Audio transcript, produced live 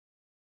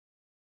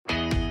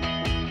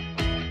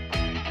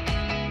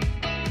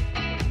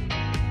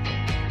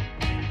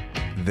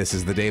This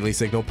is the Daily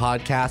Signal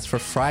podcast for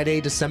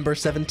Friday, December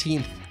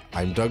 17th.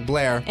 I'm Doug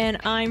Blair. And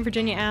I'm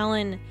Virginia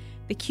Allen.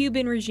 The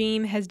Cuban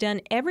regime has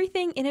done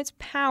everything in its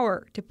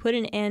power to put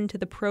an end to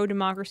the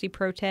pro-democracy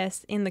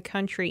protests in the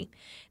country.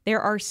 There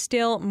are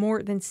still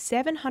more than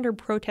 700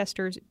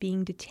 protesters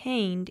being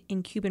detained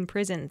in Cuban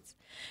prisons.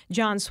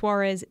 John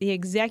Suarez, the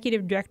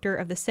executive director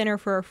of the Center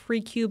for a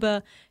Free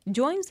Cuba,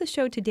 joins the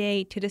show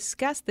today to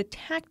discuss the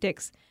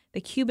tactics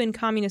the Cuban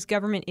Communist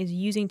government is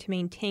using to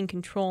maintain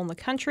control in the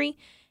country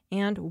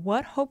and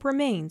what hope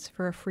remains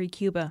for a free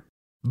Cuba.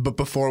 But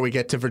before we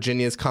get to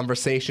Virginia's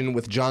conversation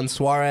with John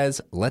Suarez,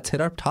 let's hit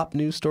our top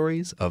news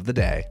stories of the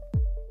day.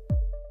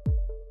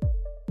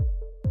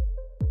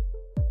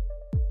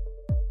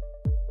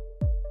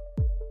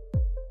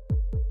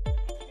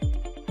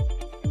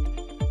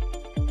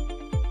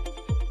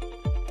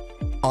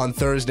 On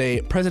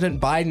Thursday,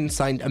 President Biden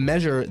signed a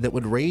measure that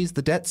would raise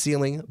the debt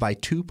ceiling by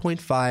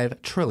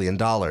 $2.5 trillion.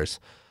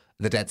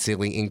 The debt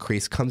ceiling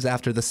increase comes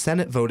after the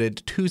Senate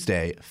voted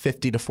Tuesday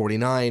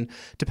 50-49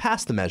 to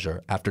pass the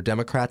measure after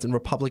Democrats and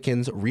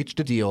Republicans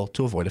reached a deal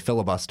to avoid a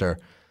filibuster.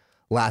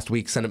 Last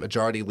week, Senate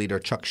Majority Leader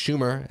Chuck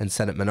Schumer and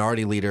Senate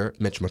Minority Leader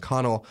Mitch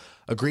McConnell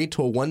agreed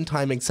to a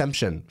one-time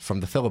exemption from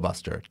the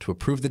filibuster to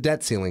approve the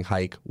debt ceiling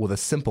hike with a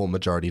simple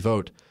majority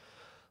vote.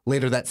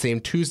 Later that same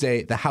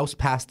Tuesday, the House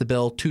passed the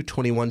bill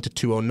 221 to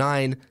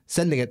 209,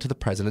 sending it to the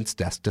president's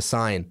desk to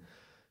sign.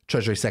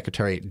 Treasury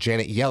Secretary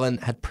Janet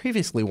Yellen had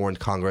previously warned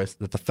Congress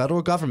that the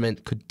federal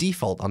government could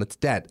default on its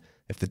debt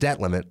if the debt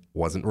limit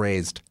wasn't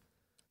raised.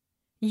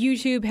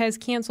 YouTube has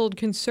canceled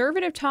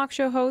conservative talk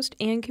show host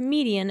and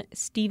comedian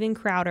Steven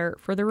Crowder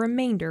for the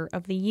remainder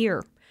of the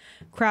year.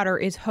 Crowder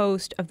is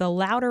host of the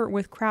Louder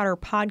with Crowder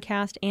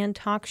podcast and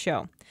talk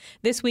show.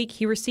 This week,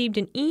 he received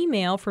an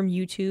email from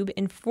YouTube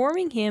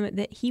informing him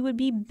that he would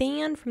be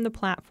banned from the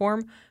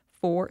platform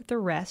for the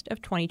rest of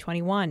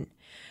 2021.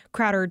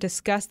 Crowder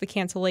discussed the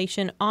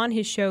cancellation on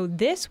his show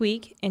this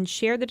week and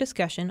shared the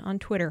discussion on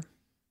Twitter.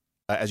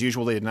 As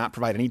usual, they did not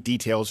provide any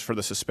details for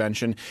the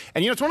suspension.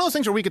 And, it's one of those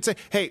things where we could say,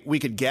 hey, we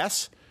could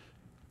guess,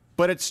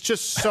 but it's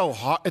just so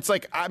hard. It's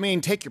like,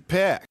 take your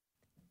pick.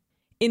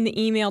 In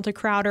the email to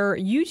Crowder,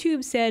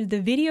 YouTube said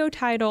the video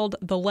titled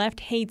 "The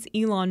Left Hates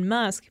Elon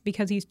Musk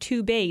Because He's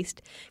Too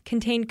Based"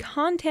 contained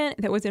content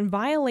that was in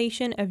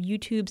violation of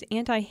YouTube's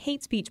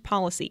anti-hate speech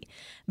policy,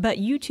 but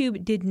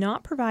YouTube did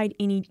not provide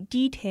any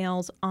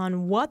details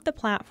on what the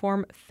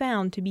platform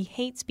found to be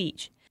hate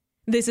speech.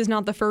 This is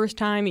not the first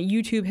time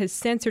YouTube has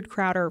censored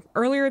Crowder.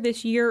 Earlier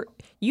this year,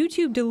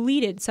 YouTube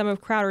deleted some of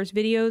Crowder's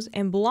videos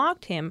and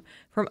blocked him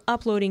from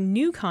uploading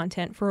new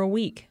content for a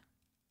week.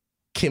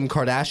 Kim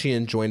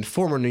Kardashian joined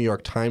former New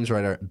York Times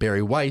writer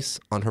Barry Weiss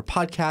on her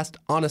podcast,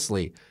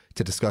 Honestly,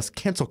 to discuss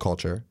cancel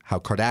culture, how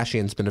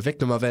Kardashian's been a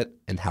victim of it,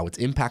 and how it's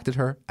impacted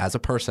her as a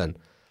person.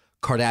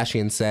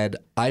 Kardashian said,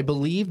 "I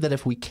believe that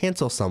if we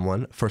cancel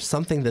someone for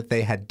something that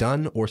they had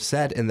done or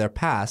said in their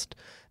past,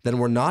 then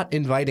we're not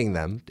inviting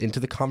them into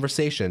the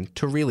conversation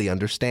to really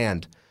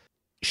understand."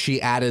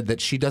 She added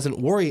that she doesn't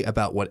worry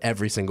about what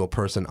every single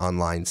person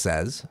online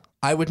says.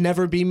 "I would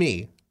never be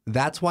me.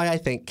 That's why I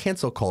think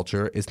cancel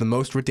culture is the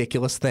most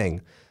ridiculous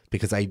thing,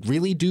 because I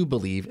really do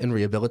believe in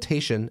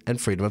rehabilitation and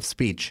freedom of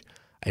speech.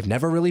 I've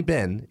never really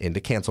been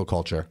into cancel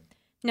culture."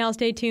 Now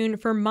stay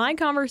tuned for my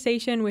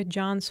conversation with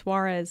John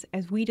Suarez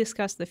as we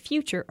discuss the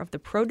future of the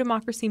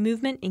pro-democracy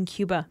movement in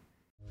Cuba.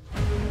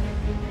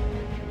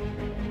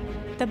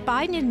 The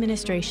Biden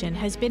administration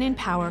has been in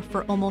power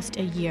for almost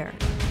a year,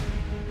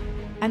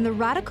 and the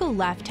radical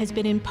left has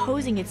been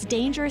imposing its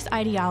dangerous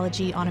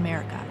ideology on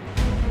America.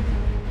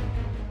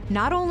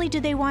 Not only do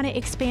they want to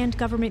expand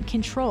government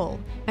control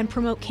and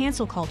promote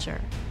cancel culture,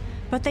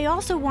 but they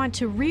also want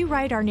to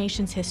rewrite our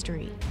nation's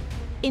history,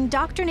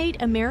 indoctrinate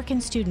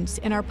American students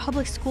in our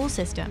public school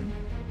system,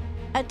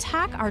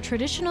 attack our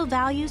traditional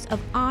values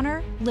of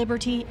honor,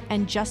 liberty,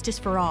 and justice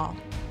for all,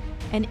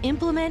 and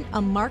implement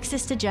a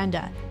Marxist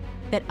agenda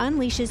that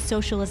unleashes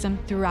socialism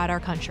throughout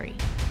our country.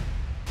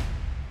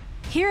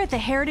 Here at the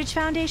Heritage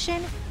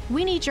Foundation,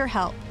 we need your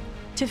help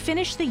to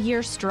finish the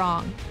year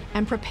strong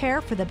and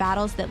prepare for the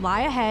battles that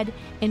lie ahead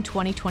in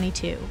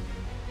 2022.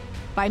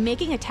 By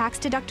making a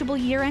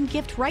tax-deductible year-end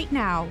gift right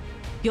now,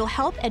 you'll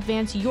help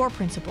advance your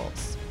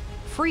principles: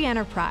 free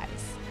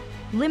enterprise,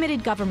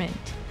 limited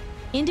government,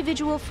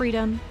 individual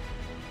freedom,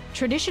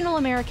 traditional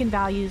American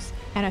values,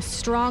 and a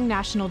strong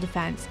national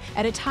defense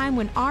at a time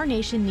when our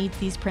nation needs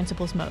these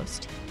principles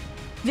most.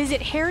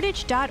 Visit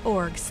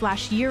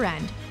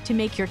heritage.org/year-end to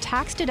make your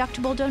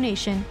tax-deductible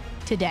donation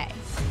today.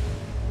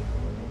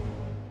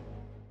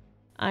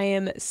 I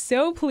am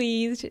so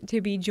pleased to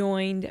be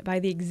joined by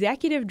the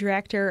executive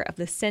director of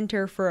the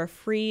Center for a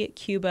Free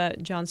Cuba,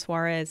 John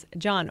Suarez.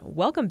 John,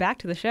 welcome back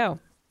to the show.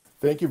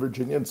 Thank you,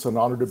 Virginia. It's an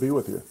honor to be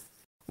with you.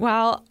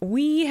 Well,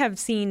 we have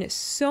seen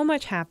so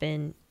much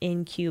happen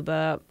in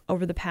Cuba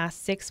over the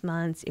past 6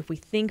 months. If we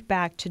think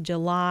back to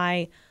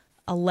July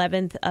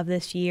 11th of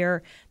this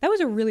year, that was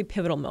a really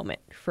pivotal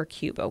moment for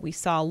Cuba. We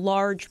saw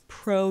large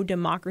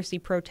pro-democracy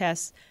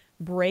protests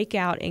break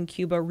out in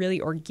Cuba really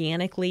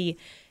organically.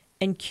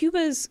 And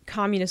Cuba's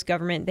communist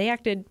government, they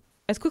acted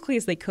as quickly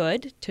as they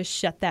could to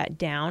shut that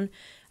down.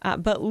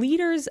 But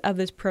leaders of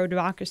this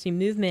pro-democracy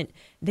movement,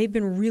 they've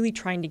been really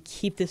trying to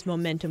keep this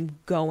momentum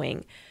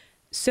going.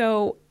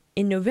 So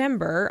in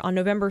November, on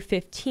November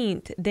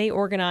 15th, they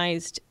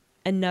organized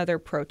another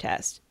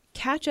protest.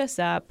 Catch us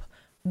up.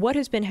 What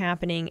has been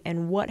happening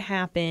and what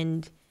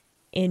happened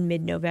in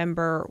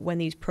mid-November when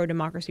these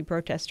pro-democracy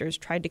protesters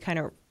tried to kind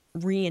of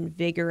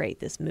reinvigorate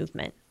this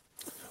movement?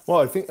 Well,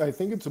 I think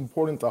it's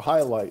important to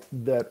highlight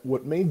that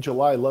what made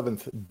July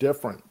 11th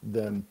different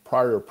than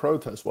prior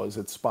protests was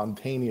its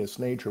spontaneous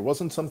nature. It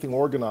wasn't something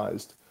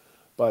organized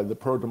by the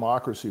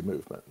pro-democracy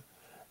movement.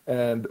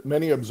 And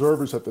many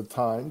observers at the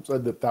time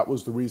said that that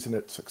was the reason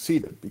it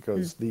succeeded,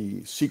 because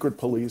the secret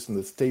police and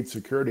the state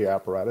security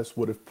apparatus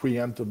would have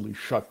preemptively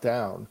shut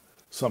down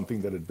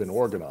something that had been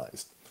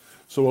organized.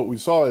 So what we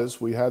saw is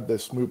we had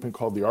this movement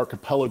called the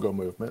Archipelago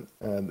Movement,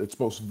 and its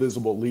most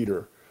visible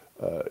leader,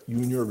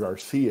 Junior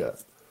Garcia,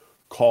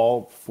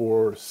 called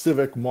for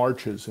civic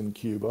marches in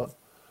Cuba,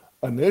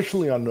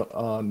 initially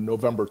on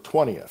November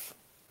 20th.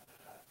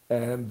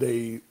 And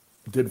they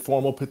did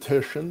formal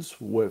petitions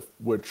with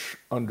which,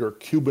 under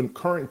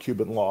current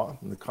Cuban law,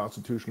 in the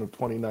Constitution of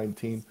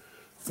 2019,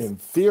 in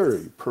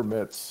theory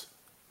permits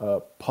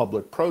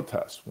public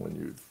protest when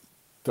you've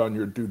done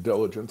your due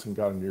diligence and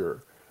gotten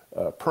your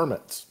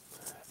permits.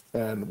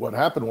 And what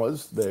happened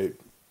was they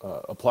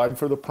applied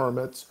for the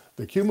permits.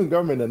 The Cuban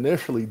government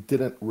initially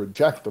didn't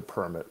reject the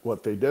permit.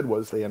 What they did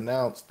was they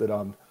announced that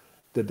on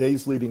the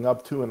days leading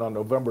up to and on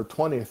November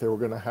 20th, they were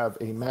going to have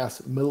a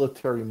mass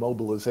military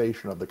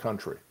mobilization of the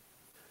country.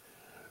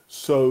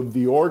 So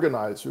the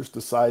organizers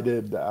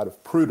decided, out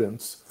of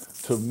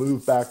prudence, to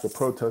move back the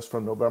protest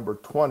from November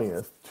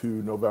 20th to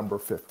November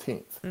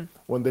 15th.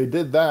 When they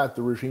did that,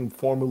 the regime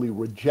formally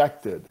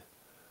rejected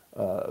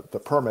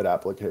the permit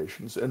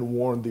applications and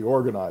warned the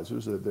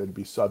organizers that they'd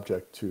be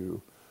subject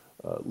to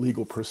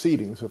legal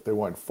proceedings if they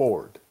went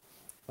forward.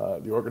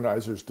 The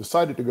organizers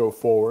decided to go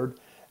forward,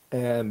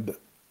 and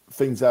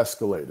things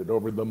escalated.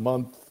 Over the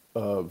month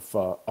of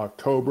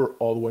October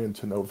all the way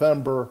into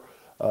November,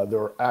 there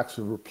were acts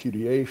of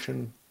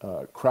repudiation,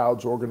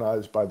 crowds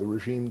organized by the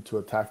regime to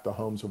attack the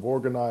homes of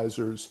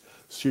organizers,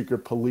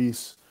 secret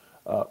police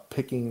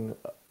picking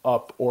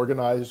up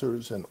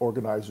organizers and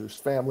organizers'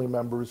 family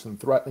members and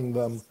threatening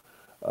them.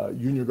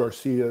 Junior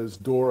Garcia's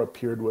door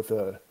appeared with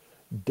a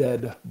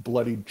dead,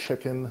 bloodied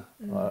chicken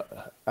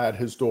at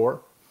his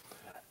door.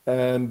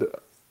 And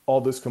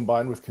all this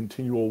combined with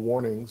continual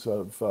warnings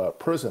of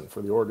prison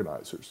for the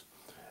organizers.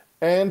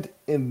 And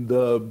in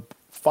the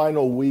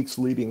final weeks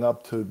leading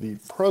up to the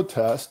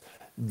protest,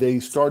 they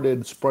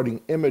started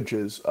spreading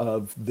images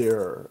of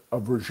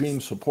regime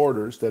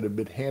supporters that had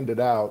been handed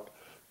out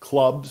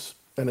clubs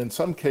and in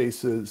some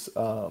cases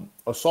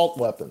assault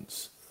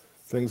weapons,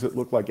 things that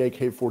looked like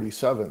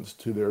AK-47s,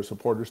 to their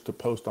supporters to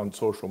post on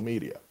social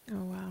media.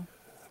 Oh, wow.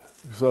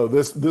 So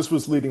this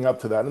was leading up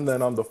to that. And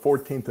then on the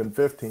 14th and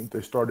 15th,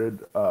 they started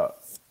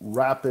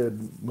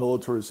rapid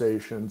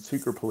militarization,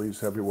 secret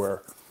police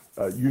everywhere.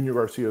 Junior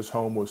Garcia's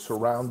home was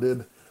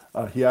surrounded.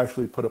 He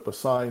actually put up a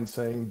sign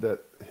saying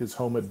that his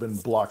home had been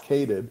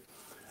blockaded,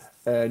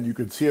 and you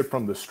could see it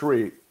from the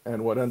street.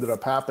 And what ended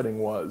up happening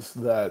was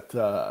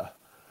that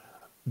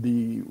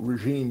the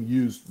regime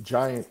used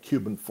giant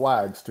Cuban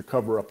flags to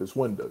cover up his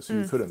windows, so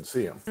you couldn't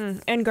see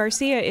him. And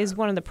Garcia is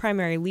one of the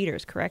primary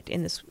leaders, correct,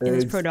 in this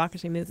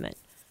pro-democracy movement?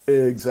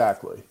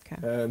 Exactly.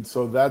 Okay. And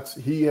so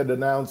he had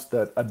announced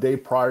that a day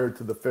prior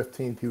to the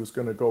 15th, he was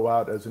going to go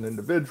out as an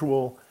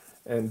individual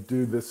and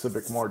do this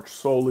civic march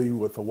solely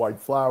with a white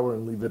flower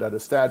and leave it at a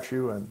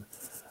statue. And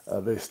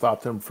they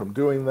stopped him from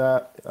doing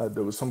that.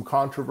 There was some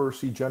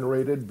controversy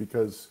generated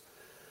because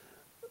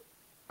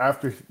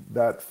after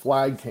that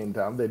flag came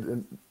down, they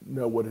didn't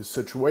know what his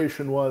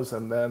situation was.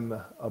 And then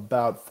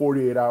about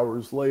 48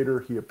 hours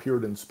later, he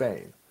appeared in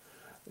Spain,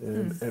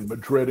 in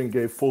Madrid, and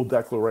gave full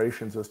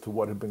declarations as to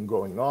what had been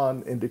going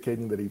on,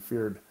 indicating that he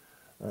feared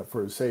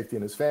for his safety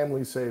and his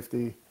family's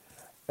safety,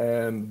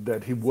 and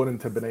that he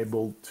wouldn't have been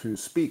able to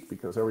speak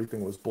because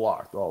everything was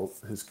blocked, all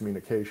his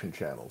communication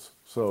channels.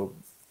 So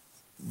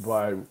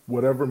by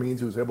whatever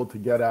means, he was able to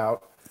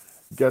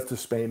get to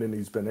Spain, and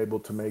he's been able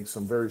to make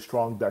some very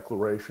strong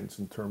declarations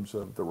in terms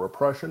of the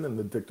repression and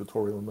the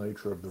dictatorial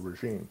nature of the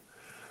regime.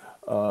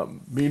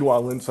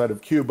 Meanwhile, inside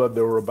of Cuba,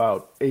 there were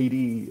about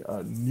 80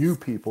 new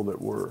people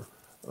that were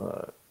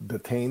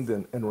detained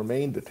and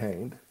remain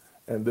detained.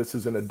 And this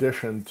is in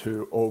addition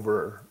to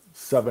over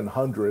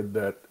 700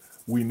 that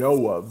we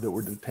know of that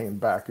were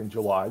detained back in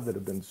July that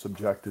have been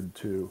subjected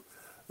to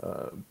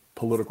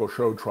political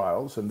show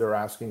trials. And they're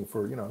asking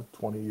for,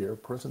 20-year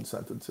prison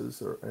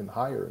sentences and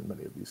higher in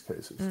many of these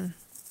cases.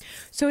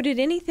 So did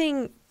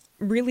anything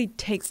really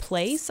take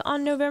place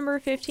on November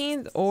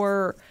 15th,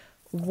 or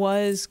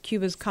was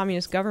Cuba's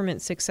communist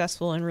government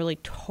successful in really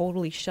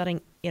totally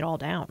shutting it all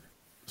down?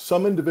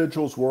 Some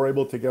individuals were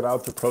able to get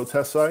out to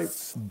protest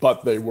sites,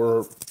 but they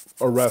were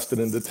arrested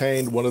and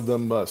detained. One of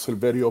them,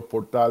 Silverio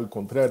Portal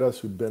Contreras,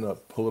 who'd been a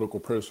political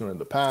prisoner in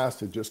the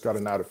past, had just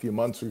gotten out a few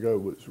months ago,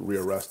 was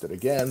rearrested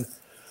again.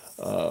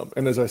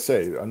 And as I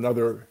say,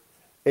 another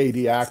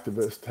 80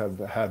 activists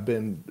have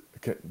been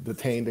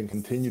detained and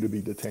continue to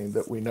be detained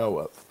that we know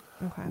of.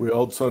 Okay. We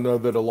also know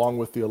that along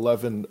with the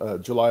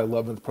July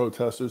 11th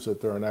protesters,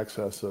 that there are in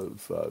excess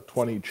of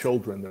 20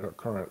 children that are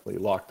currently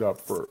locked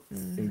up for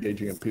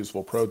engaging in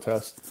peaceful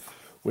protests.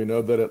 We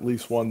know that at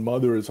least one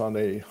mother is on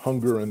a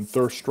hunger and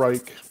thirst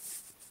strike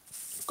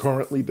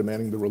currently,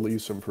 demanding the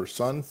release of her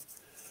son,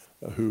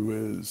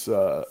 who is,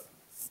 let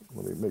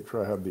me make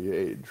sure I have the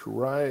age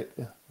right.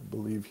 I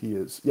believe he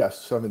is,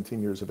 yes,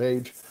 17 years of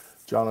age,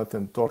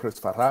 Jonathan Torres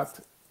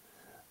Farrat,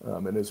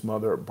 and his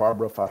mother,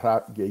 Barbara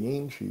Farrat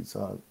Gayin. She's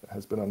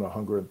has been on a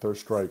hunger and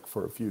thirst strike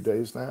for a few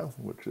days now,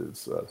 which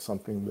is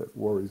something that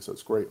worries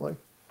us greatly.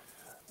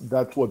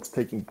 That's what's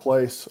taking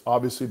place.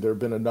 Obviously, there have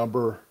been a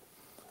number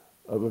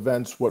of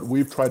events. What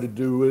we've tried to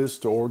do is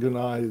to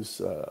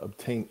organize,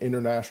 obtain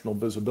international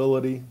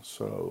visibility.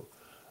 So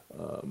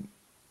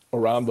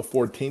around the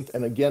 14th,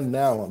 and again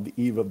now on the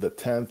eve of the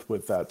 10th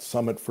with that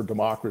Summit for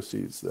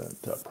Democracies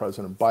that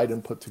President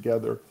Biden put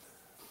together.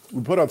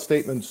 We put out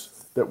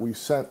statements that we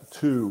sent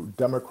to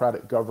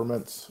democratic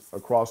governments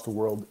across the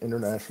world,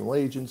 international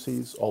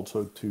agencies,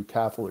 also to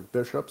Catholic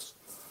bishops,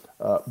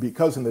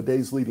 because in the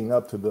days leading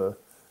up to the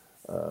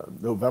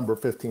November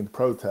 15th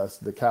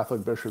protest, the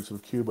Catholic bishops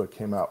of Cuba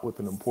came out with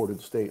an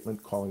important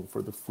statement calling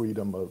for the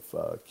freedom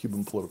of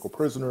Cuban political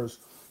prisoners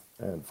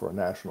and for a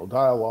national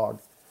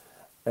dialogue.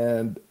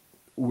 And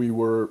we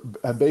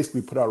had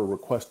basically put out a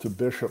request to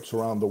bishops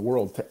around the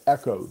world to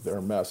echo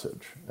their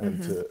message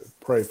and to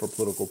pray for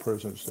political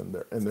prisoners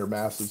in their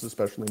masses,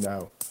 especially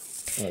now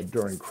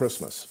during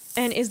Christmas.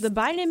 And is the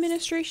Biden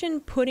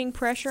administration putting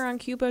pressure on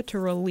Cuba to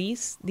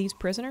release these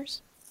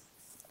prisoners?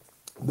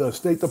 The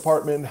State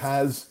Department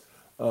has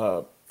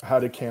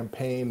had a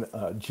campaign,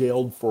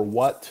 Jailed for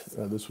What?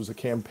 This was a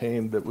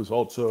campaign that was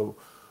also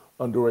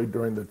underway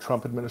during the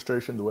Trump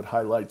administration that would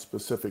highlight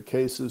specific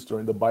cases.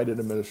 During the Biden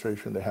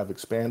administration, they have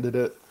expanded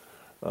it,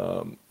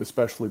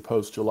 especially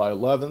post July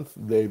 11th.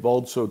 They've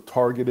also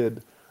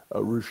targeted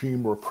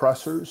regime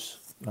repressors,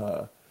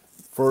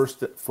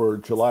 first for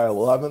July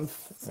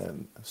 11th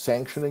and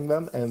sanctioning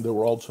them. And there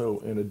were also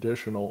an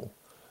additional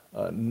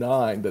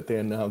 9 that they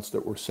announced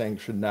that were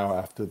sanctioned now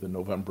after the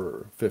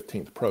November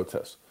 15th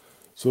protests.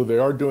 So they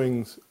are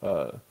doing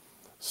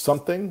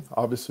something.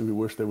 Obviously, we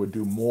wish they would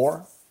do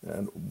more.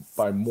 And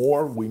by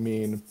more, we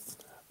mean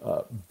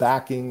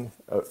backing,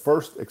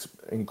 first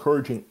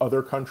encouraging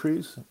other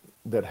countries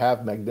that have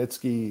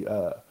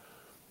Magnitsky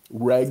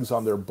regs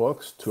on their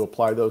books to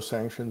apply those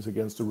sanctions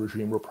against the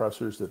regime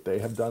repressors that they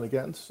have done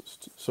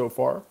against so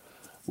far.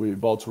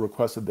 We've also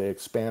requested they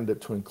expand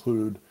it to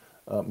include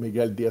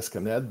Miguel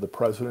Díaz-Canel, the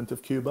president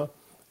of Cuba.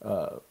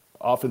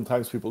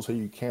 Oftentimes people say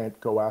you can't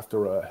go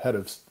after a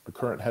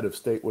current head of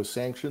state with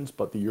sanctions,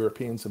 but the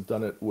Europeans have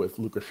done it with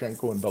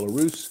Lukashenko in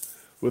Belarus,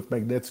 with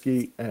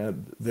Magnitsky,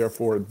 and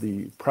therefore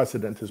the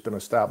precedent has been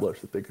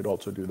established that they could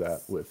also do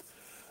that with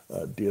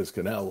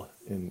Díaz-Canel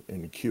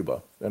in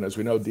Cuba. And as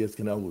we know,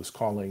 Díaz-Canel was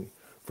calling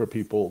for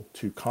people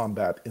to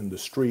combat in the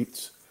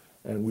streets,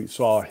 and we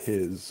saw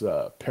his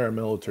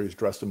paramilitaries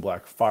dressed in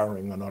black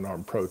firing on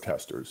unarmed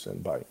protesters,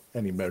 and by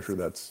any measure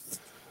that's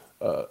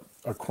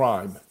a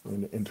crime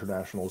in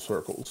international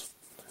circles.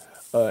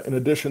 In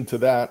addition to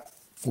that,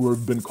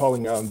 we've been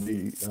calling on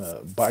the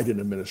Biden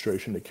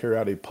administration to carry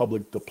out a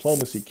public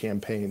diplomacy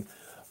campaign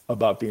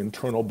about the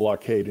internal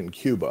blockade in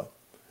Cuba.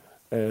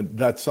 And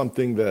that's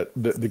something that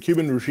the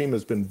Cuban regime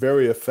has been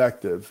very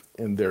effective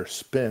in their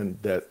spin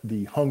that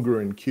the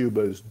hunger in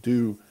Cuba is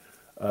due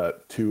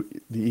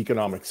to the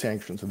economic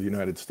sanctions of the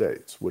United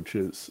States, which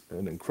is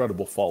an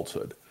incredible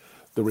falsehood.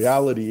 The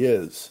reality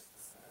is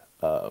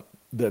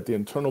that the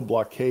internal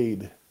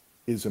blockade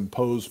is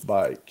imposed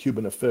by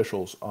Cuban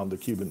officials on the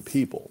Cuban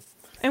people.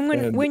 And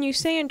when you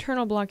say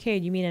internal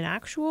blockade, you mean an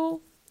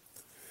actual?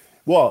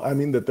 Well, I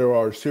mean that there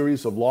are a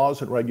series of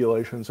laws and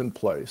regulations in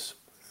place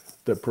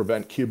that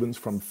prevent Cubans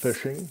from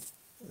fishing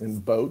in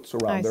boats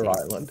around their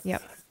island.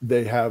 Yep.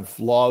 They have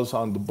laws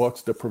on the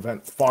books that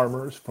prevent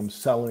farmers from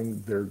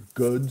selling their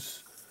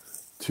goods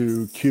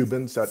to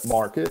Cubans at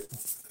market.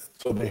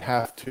 So they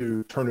have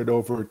to turn it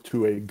over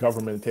to a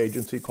government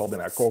agency called an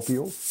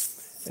acopio.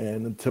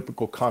 And in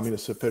typical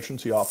communist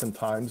efficiency,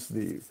 oftentimes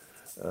the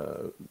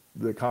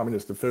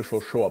communist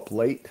officials show up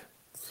late,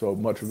 so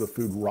much of the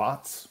food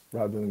rots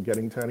rather than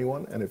getting to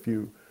anyone. And if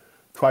you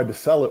try to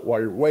sell it while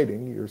you're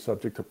waiting, you're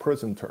subject to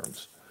prison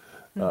terms.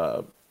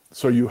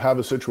 So you have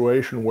a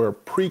situation where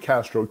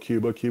pre-Castro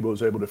Cuba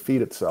was able to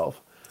feed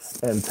itself.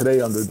 And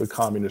today, under the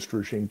communist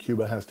regime,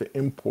 Cuba has to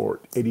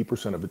import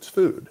 80% of its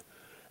food.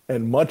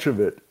 And much of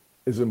it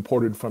is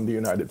imported from the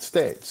United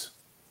States.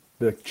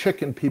 The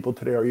chicken people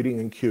today are eating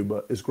in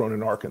Cuba is grown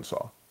in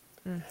Arkansas.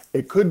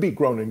 It could be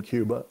grown in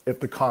Cuba if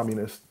the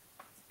communists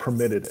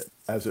permitted it,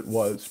 as it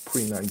was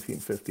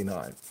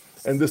pre-1959.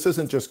 And this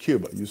isn't just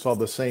Cuba. You saw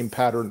the same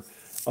pattern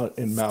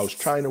in Mao's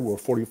China, where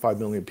 45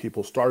 million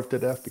people starved to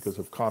death because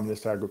of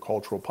communist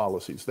agricultural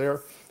policies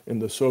there. In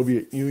the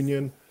Soviet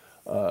Union,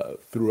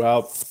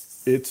 throughout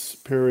its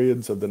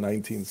periods of the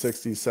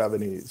 1960s,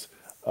 70s,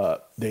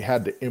 they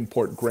had to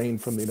import grain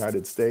from the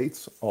United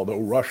States, although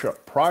Russia,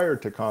 prior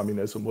to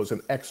communism, was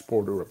an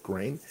exporter of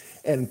grain,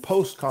 and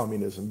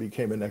post-communism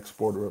became an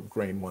exporter of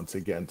grain once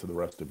again to the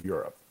rest of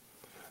Europe.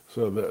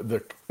 So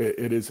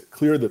it is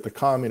clear that the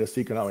communist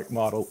economic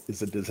model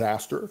is a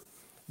disaster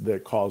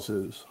that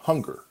causes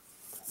hunger,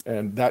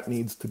 and that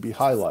needs to be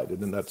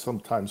highlighted, and that's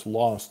sometimes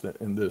lost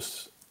in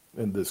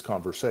this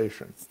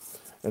conversation,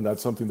 and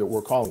that's something that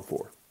we're calling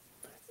for.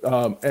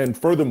 And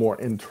furthermore,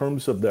 in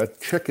terms of the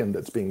chicken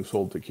that's being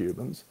sold to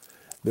Cubans,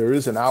 there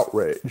is an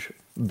outrage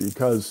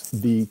because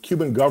the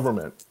Cuban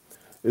government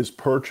is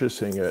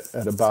purchasing it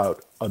at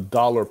about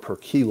 $1 per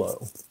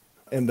kilo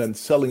and then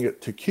selling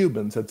it to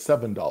Cubans at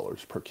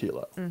 $7 per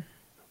kilo.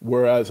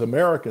 Whereas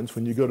Americans,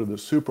 when you go to the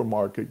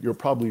supermarket, you're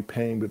probably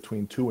paying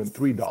between $2 and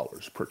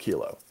 $3 per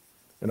kilo.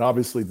 And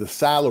obviously the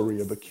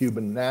salary of a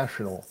Cuban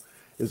national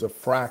is a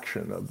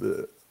fraction of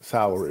the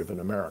salary of an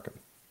American.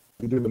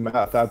 You do the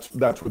math, that's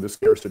where the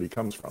scarcity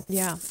comes from.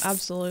 Yeah,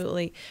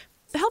 absolutely.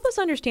 Help us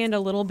understand a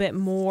little bit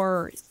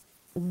more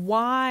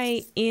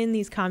why in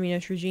these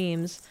communist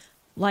regimes,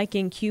 like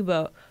in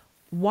Cuba,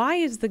 why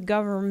is the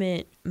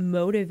government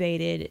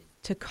motivated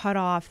to cut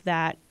off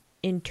that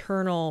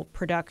internal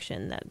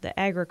production, that the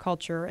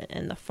agriculture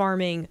and the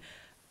farming?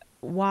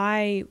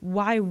 Why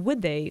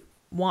would they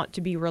want to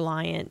be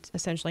reliant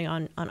essentially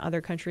on other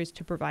countries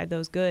to provide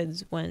those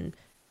goods when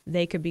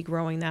they could be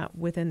growing that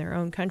within their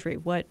own country?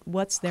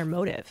 What's their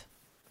motive?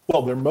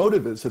 Well, their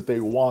motive is that they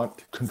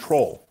want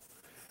control.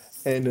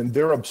 And in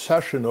their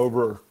obsession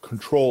over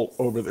control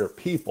over their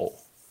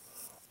people,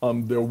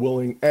 they're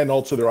willing, and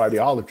also their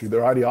ideology.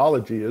 Their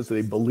ideology is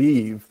they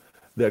believe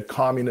that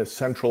communist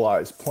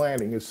centralized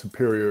planning is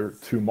superior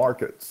to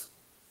markets.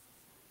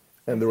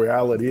 And the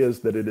reality is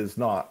that it is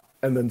not.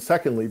 And then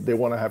secondly, they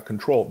want to have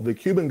control. The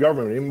Cuban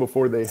government, even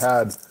before they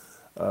had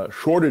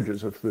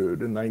shortages of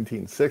food in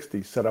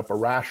 1960, set up a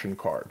ration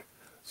card.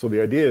 So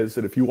the idea is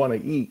that if you want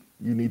to eat,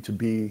 you need to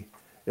be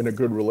in a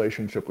good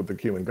relationship with the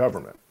Cuban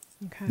government.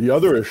 Okay. The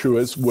other issue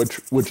is,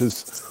 which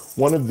is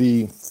one of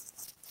the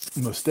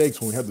mistakes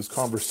when we had this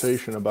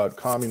conversation about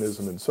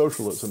communism and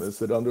socialism, is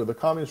that under the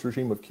communist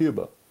regime of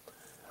Cuba,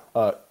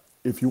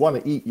 if you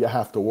want to eat, you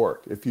have to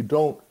work. If you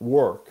don't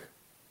work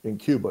in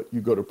Cuba,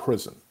 you go to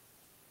prison.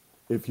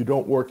 If you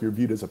don't work, you're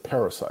viewed as a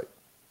parasite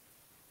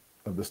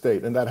of the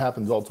state. And that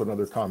happens also in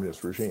other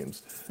communist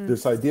regimes.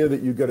 This idea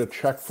that you get a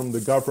check from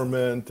the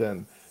government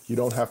and you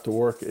don't have to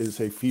work is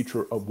a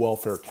feature of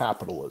welfare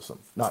capitalism,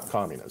 not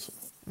communism.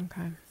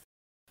 Okay.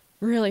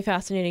 Really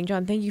fascinating,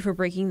 John. Thank you for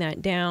breaking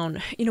that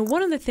down. You know,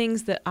 one of the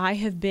things that I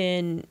have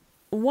been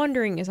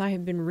wondering as I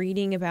have been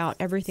reading about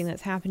everything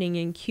that's happening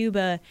in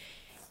Cuba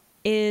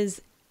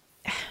is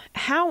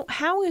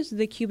how is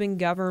the Cuban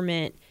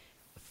government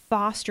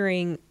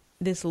fostering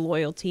this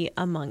loyalty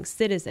among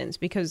citizens?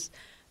 Because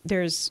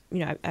there's, you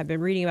know, I've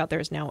been reading about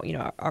there's now, you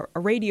know, a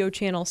radio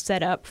channel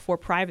set up for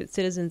private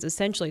citizens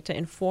essentially to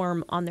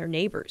inform on their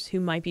neighbors who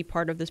might be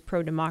part of this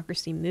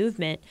pro-democracy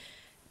movement.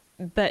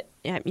 But,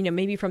 you know,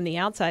 maybe from the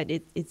outside,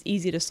 it's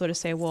easy to sort of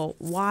say, well,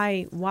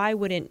 why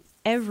wouldn't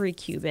every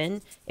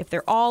Cuban, if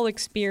they're all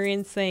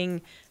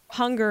experiencing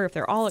hunger, if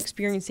they're all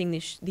experiencing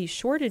these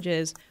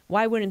shortages,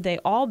 why wouldn't they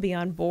all be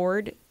on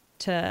board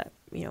to,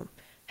 you know,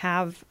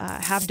 have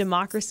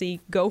democracy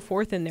go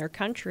forth in their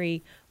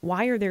country?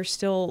 Why are there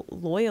still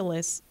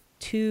loyalists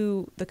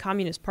to the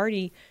Communist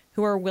Party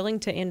who are willing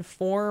to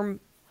inform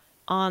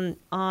on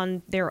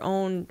their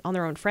own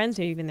friends,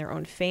 maybe even their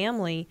own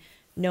family,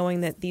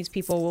 knowing that these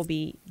people will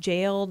be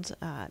jailed,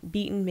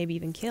 beaten, maybe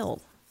even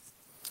killed?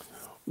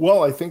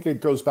 Well, I think it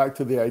goes back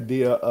to the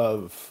idea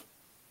of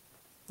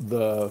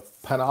the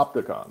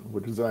panopticon,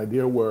 which is an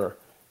idea where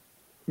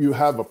you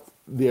have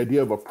the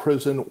idea of a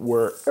prison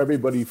where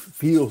everybody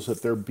feels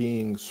that they're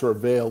being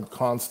surveilled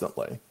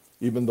constantly,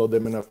 even though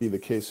that may not be the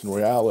case in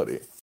reality.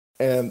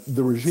 And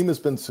the regime has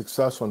been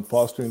successful in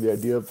fostering the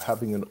idea of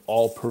having an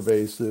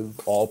all-pervasive,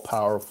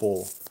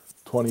 all-powerful,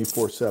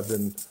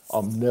 24/7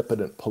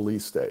 omnipotent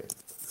police state.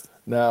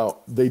 Now,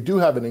 they do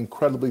have an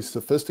incredibly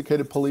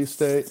sophisticated police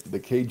state. The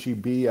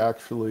KGB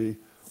actually,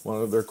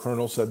 one of their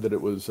colonels said that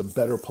it was a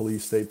better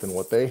police state than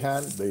what they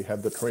had. They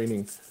had the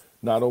training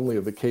not only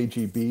of the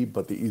KGB,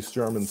 but the East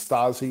German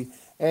Stasi.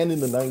 And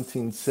in the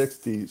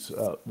 1960s,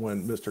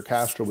 when Mr.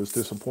 Castro was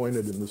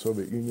disappointed in the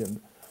Soviet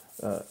Union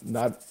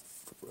not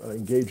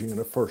engaging in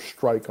a first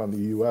strike on the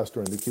U.S.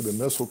 during the Cuban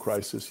Missile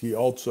Crisis, he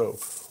also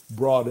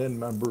brought in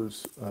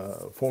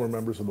former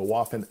members of the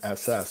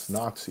Waffen-SS,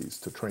 Nazis,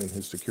 to train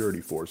his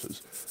security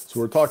forces. So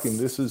we're talking,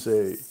 this is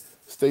a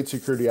state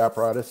security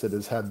apparatus that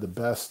has had the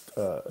best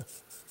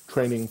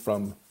training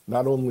from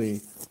not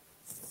only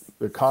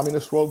the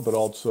communist world, but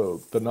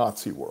also the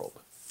Nazi world.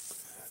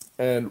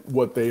 And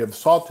what they have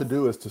sought to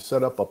do is to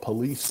set up a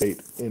police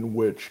state in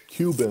which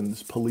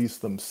Cubans police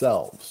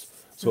themselves.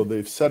 So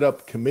they've set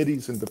up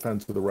committees in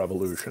defense of the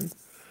revolution.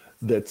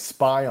 that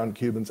spy on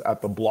Cubans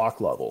at the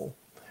block level.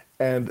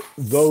 And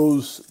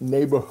those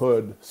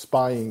neighborhood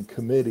spying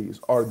committees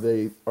are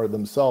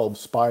themselves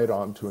spied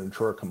on to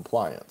ensure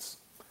compliance.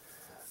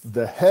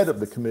 The head of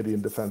the Committee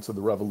in Defense of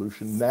the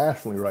Revolution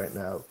nationally right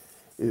now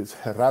is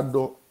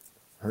Gerardo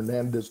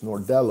Hernandez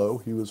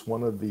Nordello. He was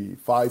one of the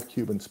 5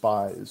 Cuban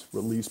spies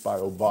released by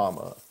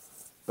Obama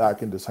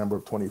back in December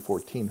of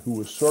 2014, who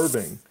was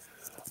serving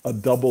a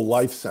double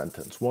life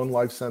sentence, one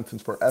life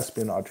sentence for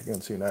espionage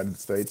against the United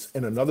States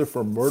and another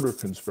for murder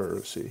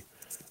conspiracy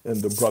in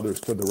the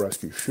Brothers to the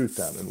Rescue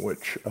shootdown, in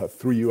which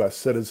 3 U.S.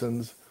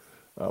 citizens,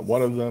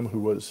 one of them who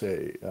was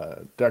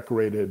a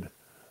decorated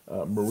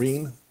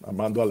Marine,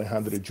 Armando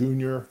Alejandre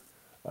Jr.,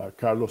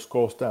 Carlos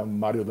Costa and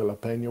Mario de la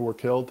Peña were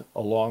killed,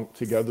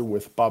 together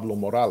with Pablo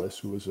Morales,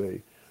 who was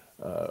a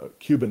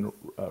Cuban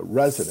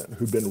resident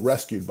who'd been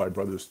rescued by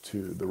Brothers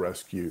to the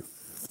Rescue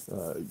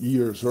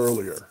years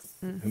earlier,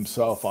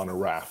 himself on a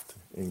raft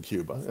in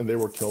Cuba. And they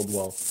were killed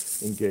while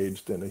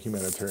engaged in a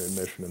humanitarian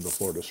mission in the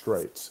Florida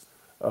Straits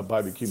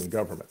by the Cuban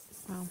government.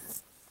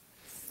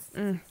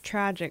 Wow.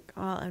 Tragic.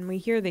 Well, and we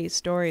hear these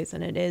stories,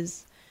 and it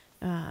is,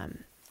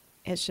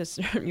 it's just,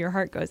 your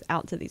heart goes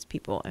out to these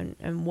people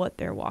and what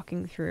they're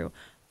walking through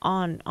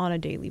on a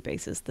daily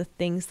basis, the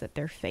things that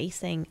they're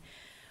facing.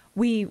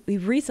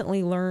 We've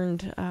recently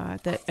learned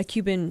that a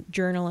Cuban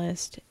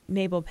journalist,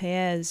 Mabel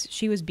Paez,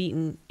 she was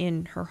beaten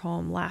in her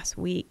home last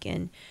week,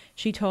 and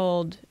she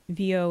told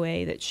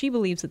VOA that she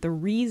believes that the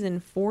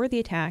reason for the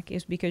attack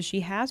is because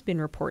she has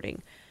been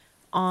reporting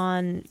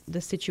on the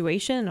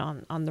situation,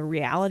 on the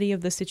reality of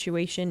the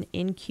situation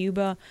in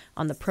Cuba,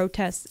 on the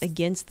protests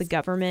against the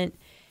government.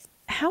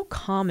 How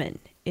common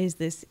is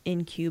this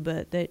in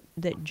Cuba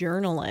that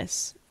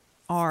journalists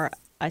are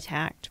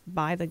attacked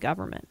by the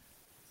government?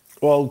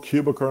 Well,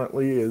 Cuba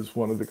currently is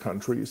one of the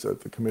countries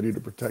that the Committee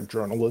to Protect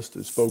Journalists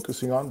is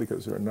focusing on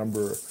because there are a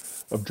number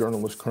of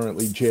journalists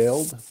currently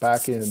jailed.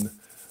 Back in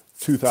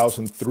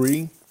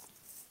 2003,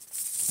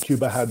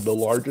 Cuba had the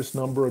largest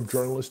number of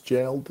journalists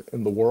jailed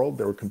in the world.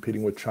 They were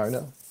competing with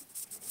China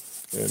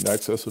in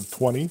excess of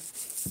 20.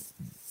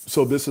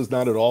 So this is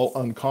not at all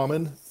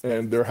uncommon.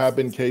 And there have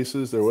been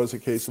cases. There was a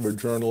case of a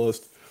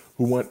journalist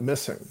who went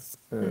missing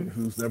and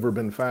who's never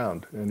been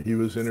found. And he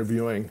was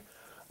interviewing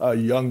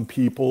young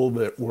people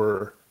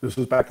this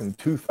was back in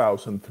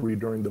 2003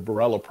 during the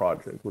Varela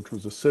Project, which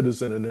was a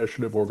citizen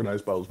initiative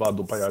organized by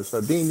Osvaldo Payá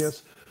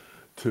Sardinas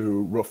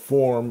to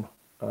reform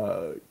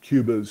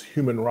Cuba's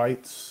human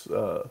rights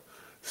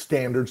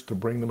standards, to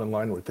bring them in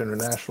line with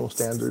international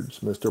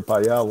standards. Mr.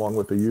 Payá, along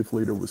with a youth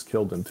leader, was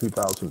killed in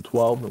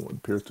 2012 in what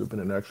appears to have been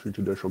an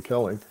extrajudicial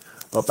killing.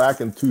 But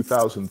back in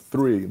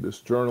 2003, this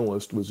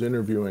journalist was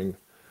interviewing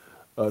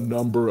a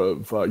number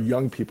of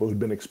young people who'd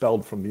been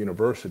expelled from the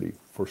university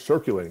for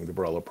circulating the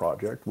Varela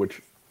Project,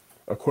 which,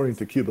 according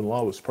to Cuban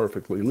law, was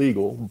perfectly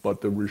legal,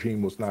 but the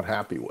regime was not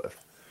happy with.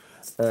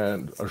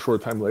 And a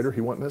short time later,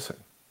 he went missing.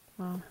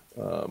 Wow.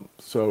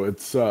 So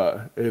it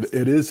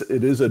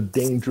is a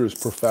dangerous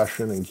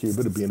profession in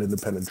Cuba to be an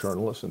independent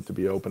journalist and to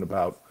be open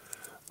about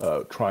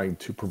trying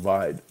to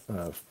provide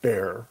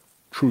fair,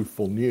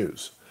 truthful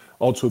news.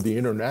 Also, the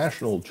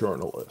international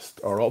journalists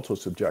are also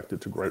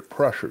subjected to great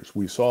pressures.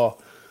 We saw,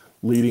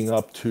 leading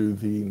up to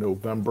the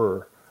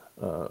November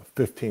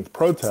 15th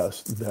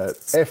protest, that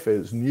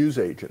EFE's news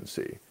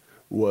agency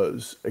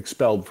was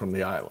expelled from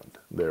the island,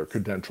 their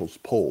credentials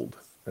pulled.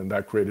 And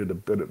that created a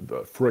bit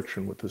of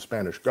friction with the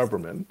Spanish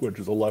government, which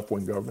is a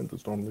left-wing government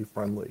that's normally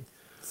friendly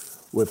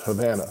with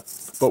Havana.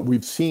 But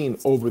we've seen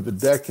over the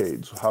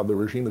decades how the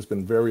regime has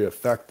been very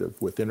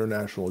effective with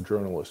international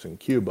journalists in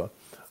Cuba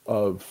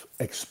of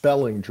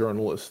expelling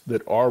journalists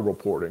that are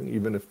reporting,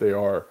 even if they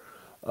are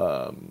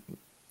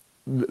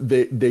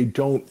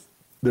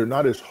they're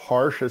not as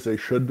harsh as they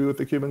should be with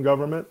the Cuban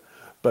government,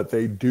 but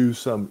they do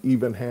some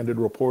even-handed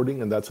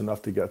reporting, and that's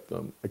enough to get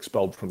them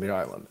expelled from the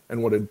island.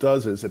 And what it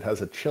does is it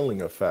has a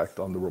chilling effect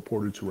on the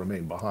reporters who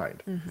remain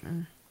behind.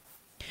 Mm-hmm.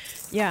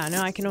 Yeah,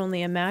 no, I can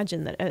only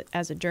imagine that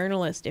as a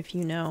journalist, if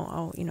you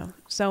know,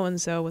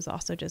 so-and-so was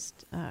also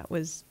just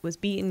was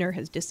beaten or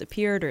has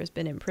disappeared or has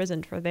been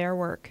imprisoned for their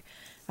work,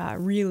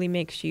 really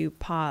makes you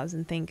pause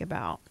and think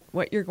about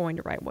what you're going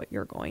to write, what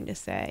you're going to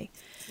say.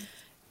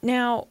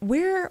 Now,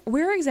 where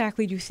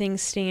exactly do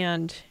things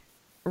stand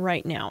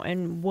right now,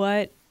 and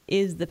what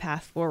is the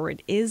path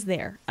forward? Is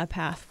there a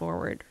path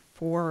forward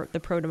for the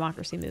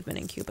pro-democracy movement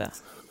in Cuba?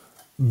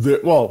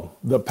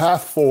 The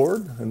path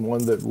forward, and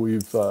one that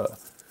we've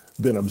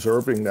been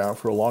observing now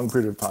for a long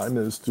period of time,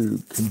 is to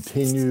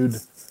continued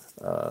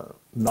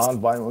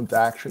nonviolent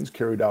actions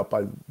carried out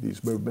by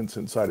these movements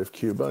inside of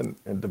Cuba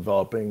and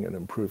developing and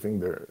improving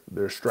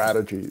their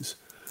strategies.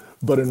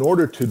 But in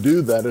order to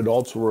do that, it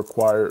also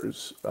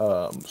requires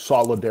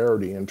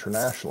solidarity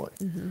internationally.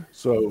 Mm-hmm.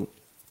 So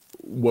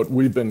what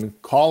we've been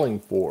calling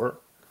for,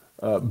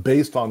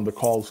 based on the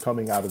calls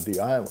coming out of the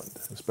island,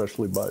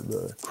 especially by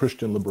the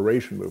Christian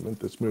Liberation Movement,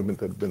 this movement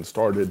that had been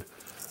started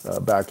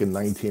back in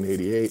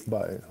 1988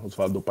 by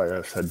Osvaldo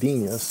Payá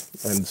Sardinas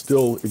and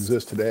still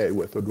exists today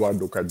with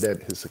Eduardo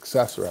Cardet, his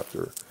successor,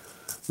 after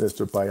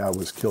Mr. Paya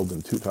was killed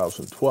in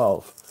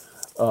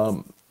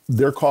 2012.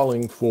 They're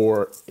calling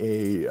for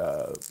a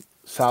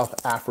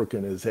South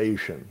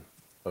Africanization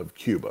of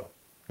Cuba,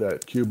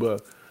 that Cuba,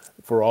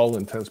 for all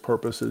intents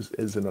purposes,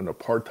 is in an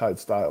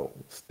apartheid-style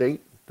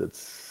state that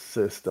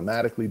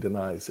systematically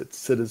denies its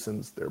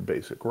citizens their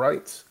basic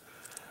rights.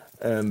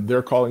 And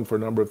they're calling for a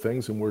number of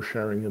things, and we're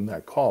sharing in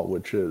that call,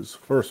 which is,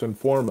 first and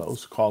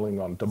foremost, calling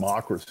on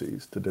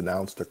democracies to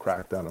denounce the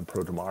crackdown on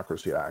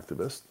pro-democracy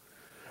activists,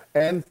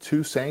 and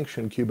to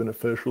sanction Cuban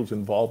officials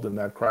involved in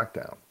that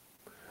crackdown.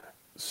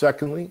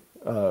 Secondly,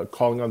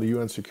 calling on the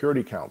UN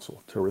Security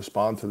Council to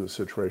respond to the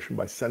situation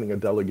by sending a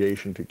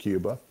delegation to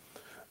Cuba,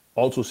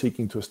 also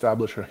seeking to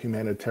establish a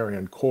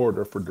humanitarian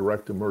corridor for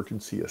direct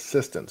emergency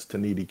assistance to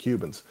needy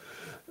Cubans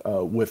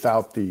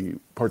without the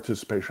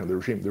participation of the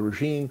regime. The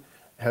regime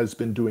has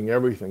been doing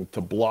everything to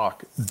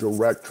block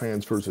direct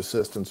transfers of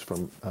assistance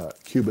from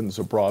Cubans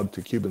abroad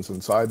to Cubans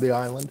inside the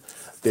island.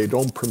 They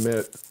don't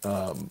permit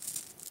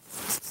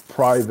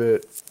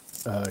private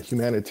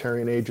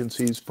humanitarian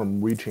agencies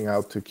from reaching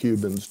out to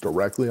Cubans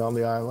directly on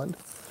the island.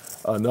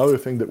 Another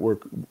thing that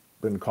we've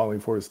been calling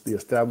for is the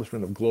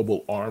establishment of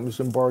global arms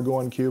embargo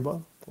on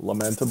Cuba.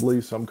 Lamentably,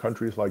 some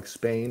countries like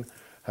Spain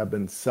have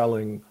been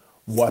selling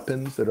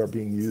weapons that are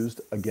being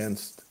used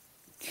against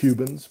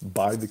Cubans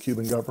by the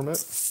Cuban government,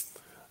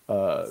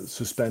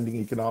 suspending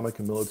economic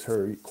and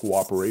military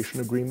cooperation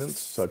agreements,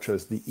 such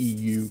as the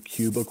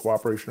EU-Cuba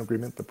cooperation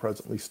agreement that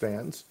presently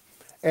stands.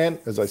 And,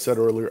 as I said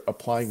earlier,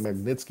 applying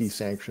Magnitsky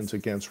sanctions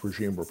against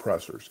regime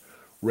repressors,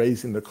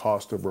 raising the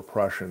cost of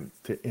repression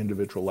to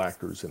individual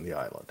actors in the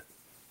island.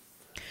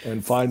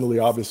 And finally,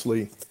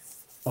 obviously,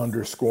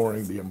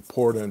 underscoring the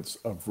importance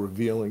of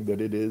revealing that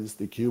it is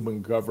the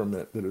Cuban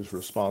government that is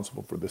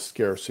responsible for the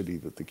scarcity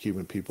that the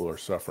Cuban people are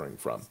suffering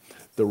from.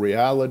 The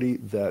reality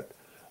that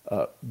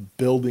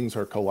buildings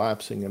are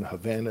collapsing in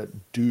Havana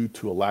due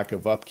to a lack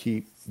of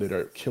upkeep that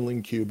are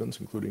killing Cubans,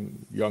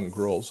 including young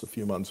girls a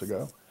few months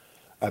ago.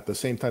 At the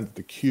same time that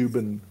the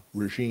Cuban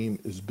regime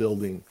is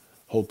building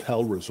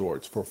hotel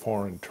resorts for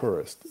foreign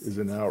tourists is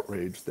an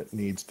outrage that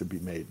needs to be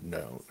made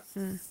known.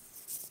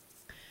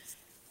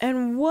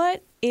 And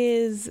what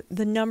is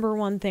the number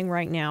one thing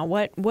right now?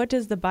 What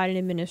does the Biden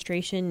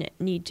administration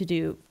need to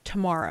do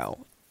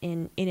tomorrow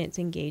in its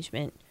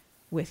engagement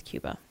with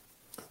Cuba?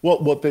 Well,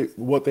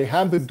 what they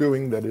have been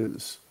doing that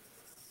is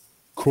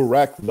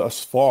correct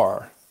thus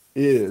far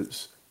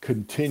is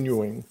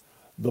continuing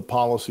the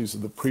policies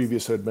of the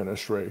previous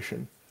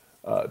administration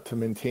to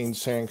maintain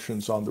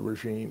sanctions on the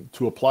regime,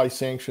 to apply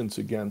sanctions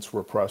against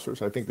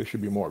repressors. I think they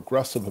should be more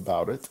aggressive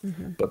about it,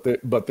 but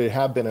they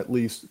have been at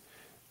least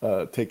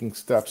taking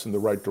steps in the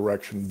right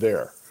direction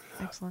there.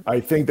 Excellent. I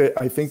think that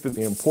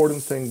the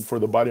important thing for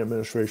the Biden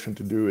administration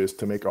to do is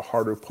to make a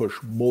harder push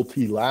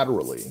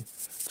multilaterally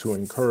to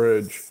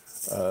encourage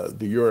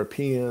the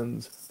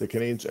Europeans, the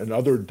Canadians, and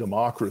other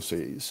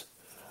democracies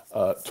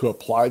to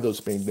apply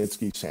those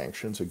Magnitsky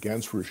sanctions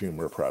against regime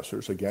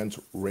repressors, against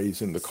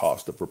raising the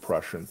cost of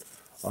repression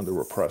on the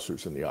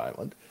repressors in the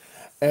island,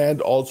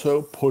 and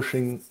also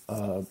pushing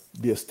the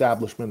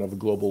establishment of a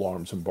global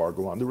arms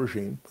embargo on the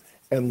regime.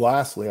 And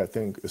lastly, I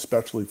think,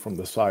 especially from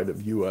the side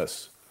of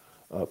U.S.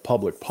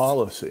 Public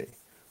policy,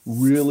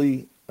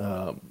 really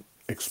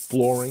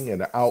exploring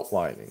and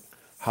outlining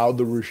how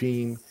the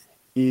regime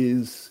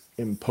is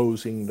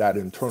imposing that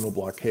internal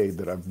blockade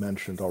that I've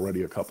mentioned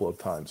already a couple of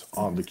times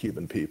on the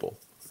Cuban people.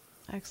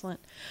 Excellent.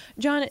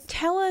 John,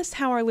 tell us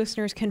how our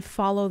listeners can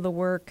follow the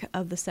work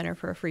of the Center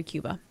for a Free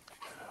Cuba.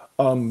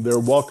 They're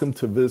welcome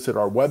to visit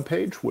our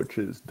webpage, which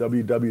is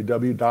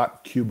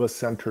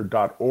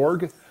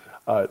www.cubacenter.org.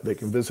 They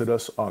can visit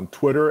us on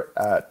Twitter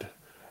at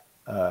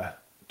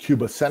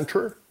Cuba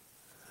Center,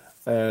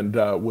 and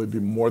we'd be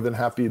more than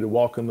happy to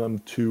welcome them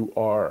to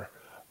our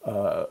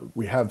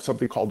we have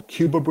something called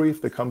Cuba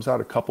Brief that comes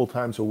out a couple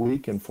times a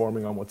week,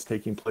 informing on what's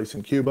taking place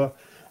in Cuba,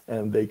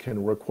 and they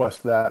can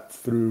request that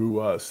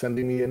through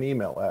sending me an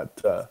email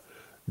at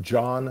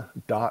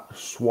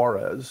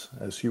john.suarez,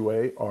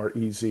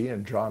 S-U-A-R-E-Z,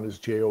 and John is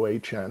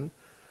J-O-H-N,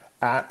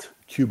 at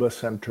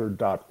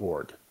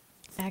cubacenter.org.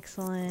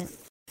 Excellent.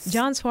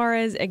 John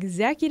Suarez,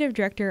 Executive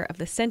Director of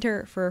the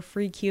Center for a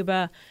Free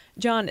Cuba.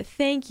 John,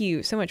 thank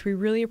you so much. We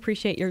really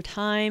appreciate your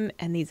time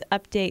and these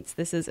updates.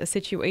 This is a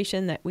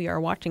situation that we are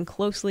watching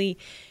closely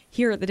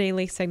here at the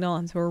Daily Signal,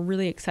 and so we're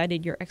really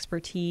excited your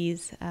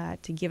expertise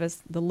to give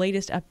us the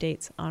latest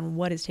updates on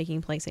what is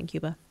taking place in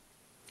Cuba.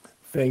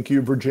 Thank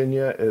you,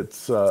 Virginia.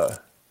 It's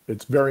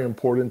very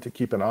important to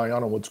keep an eye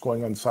on what's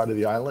going on inside of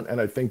the island. And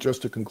I think,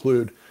 just to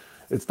conclude,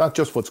 it's not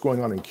just what's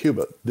going on in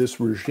Cuba. This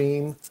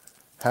regime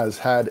has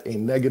had a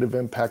negative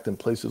impact in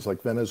places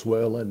like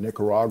Venezuela and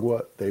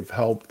Nicaragua. They've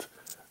helped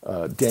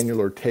Daniel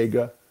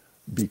Ortega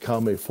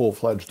become a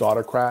full-fledged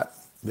autocrat.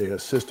 They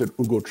assisted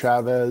Hugo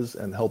Chavez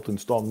and helped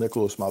install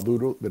Nicolas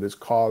Maduro, that has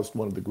caused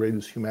one of the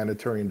greatest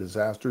humanitarian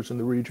disasters in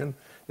the region.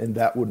 And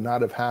that would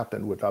not have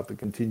happened without the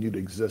continued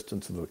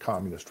existence of the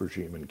communist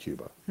regime in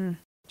Cuba.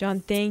 John,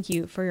 thank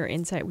you for your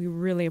insight. We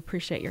really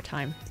appreciate your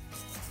time.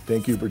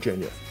 Thank you,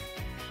 Virginia.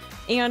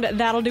 And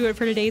that'll do it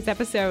for today's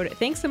episode.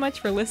 Thanks so much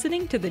for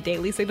listening to the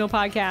Daily Signal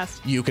podcast.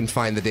 You can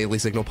find the Daily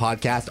Signal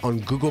podcast on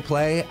Google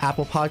Play,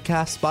 Apple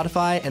Podcasts,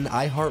 Spotify, and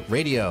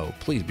iHeartRadio.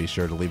 Please be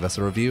sure to leave us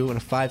a review and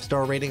a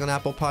 5-star rating on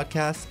Apple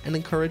Podcasts and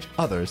encourage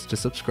others to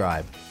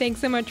subscribe. Thanks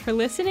so much for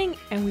listening,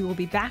 and we will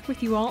be back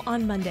with you all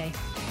on Monday.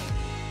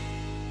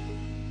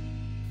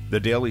 The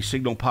Daily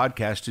Signal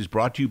podcast is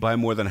brought to you by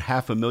more than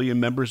 500,000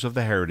 members of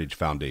the Heritage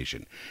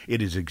Foundation.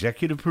 It is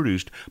executive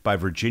produced by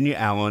Virginia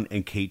Allen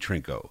and Kate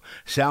Trinko.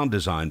 Sound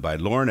designed by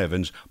Lauren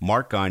Evans,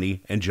 Mark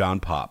Guiney, and John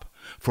Popp.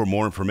 For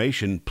more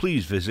information,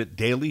 please visit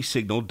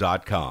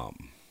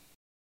dailysignal.com.